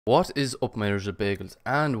What is up, my little bagels,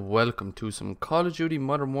 and welcome to some Call of Duty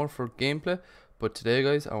Modern Warfare gameplay. But today,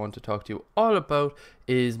 guys, I want to talk to you all about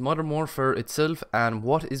is Modern Warfare itself and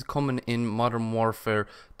what is coming in Modern Warfare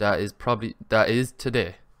that is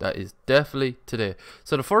today. That is definitely today.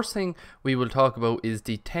 So the first thing we will talk about is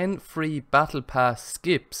the 10 free Battle Pass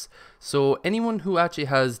skips. So anyone who actually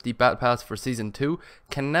has the Battle Pass for Season 2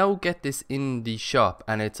 can now get this in the shop,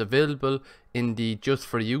 and it's available in the Just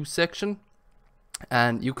For You section.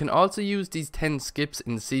 And you can also use these 10 skips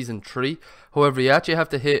in Season 3. However, you actually have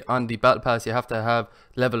to hit on the Battle Pass, you have to have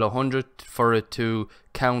level 100 for it to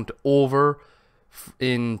count over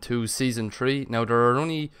into Season 3. Now, there are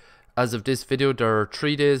only, as of this video, there are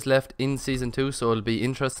 3 days left in Season 2. So it'll be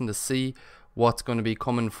interesting to see what's going to be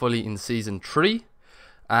coming fully in Season 3.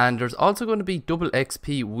 And there's also going to be double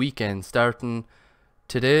XP weekend starting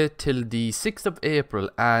today till the 6th of April,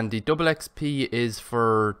 and the double XP is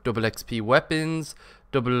for double XP weapons,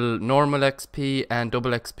 double normal XP, and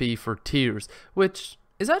double XP for tiers, which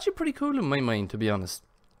is actually pretty cool in my mind, to be honest.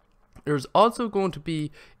 There's also going to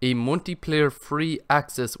be a multiplayer free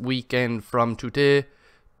access weekend from today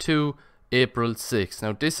to April 6th.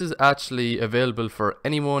 Now this is actually available for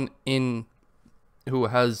anyone who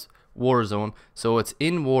has Warzone, so it's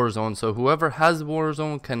in Warzone, so whoever has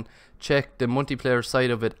Warzone can check the multiplayer side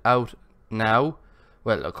of it out now.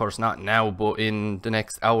 Well, of course not now, but in the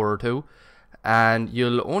next hour or two, and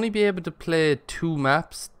you'll only be able to play 2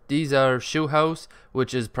 maps. These are Shoe House,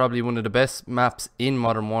 which is probably one of the best maps in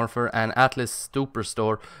Modern Warfare, and Atlas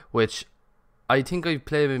Superstore, which I think I've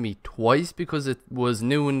played maybe twice because it was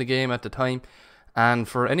new in the game at the time. And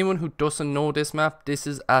for anyone who doesn't know this map, this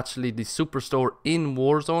is actually the Superstore in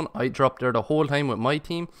Warzone. I dropped there the whole time with my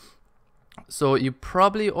team, so you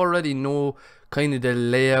probably already know kind of the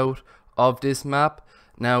layout of this map.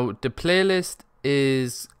 Now the playlist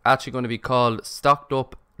is actually going to be called Stocked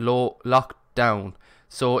Up Locked Down.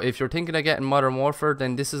 So if you're thinking of getting Modern Warfare,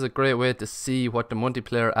 then this is a great way to see what the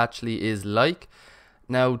multiplayer actually is like.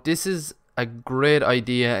 Now this is a great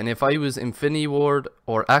idea, and if I was Infinity Ward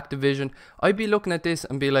or Activision, I'd be looking at this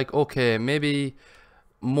and be like, okay, maybe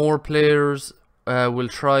more players will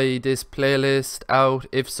try this playlist out.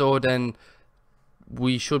 If so, then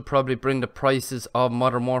we should probably bring the prices of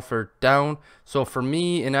Modern Warfare down. So for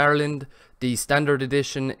me in Ireland, the standard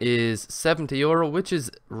edition is €70, which is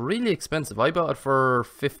really expensive. I bought it for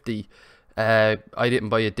 50. I didn't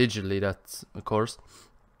buy it digitally, that's of course.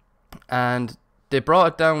 And they brought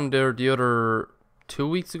it down there the other 2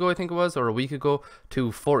 weeks ago, I think it was, or a week ago,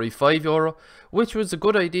 to €45, which was a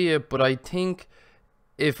good idea. But I think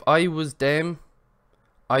if I was them,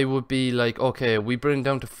 I would be like, okay, we bring it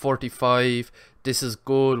down to 45. This is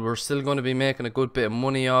good. We're still going to be making a good bit of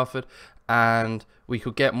money off it, and we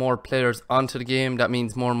could get more players onto the game. That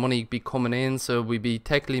means more money be coming in, so we'd be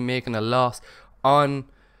technically making a loss on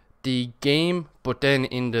the game, but then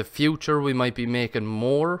in the future we might be making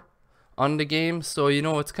more on the game. So you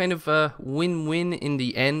know, it's kind of a win-win in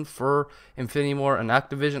the end for Infinity Ward and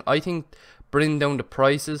Activision. I think bringing down the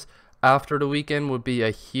prices after the weekend would be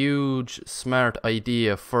a huge smart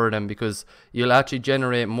idea for them, because you'll actually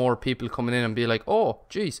generate more people coming in and be like, oh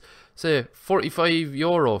geez, say €45,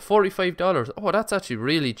 $45, oh that's actually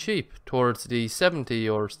really cheap towards the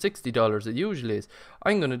 $70 or $60 it usually is.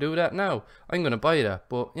 I'm gonna do that now, I'm gonna buy that.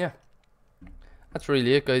 But yeah, that's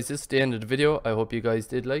really it, guys. This is the end of the video. I hope you guys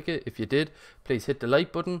did like it. If you did, please hit the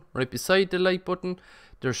like button. Right beside the like button,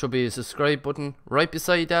 there should be a subscribe button. Right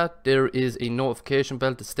beside that, there is a notification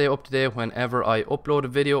bell to stay up to date whenever I upload a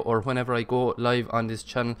video or whenever I go live on this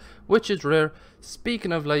channel, which is rare.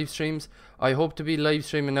 Speaking of live streams, I hope to be live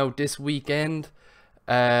streaming now this weekend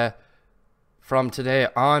from today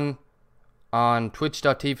on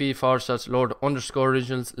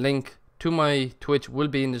twitch.tv/Lord_Originals. Link to my Twitch will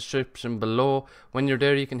be in the description below. When you're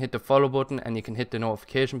there, you can hit the follow button and you can hit the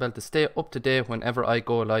notification bell to stay up to date whenever I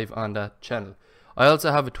go live on that channel. I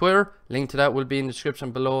also have a Twitter, link to that will be in the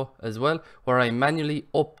description below as well, where I manually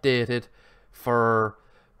update it for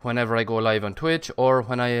whenever I go live on Twitch or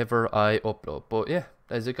whenever I upload. But yeah,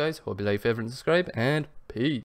 that's it, guys. Hope you like, favorite, and subscribe, and peace.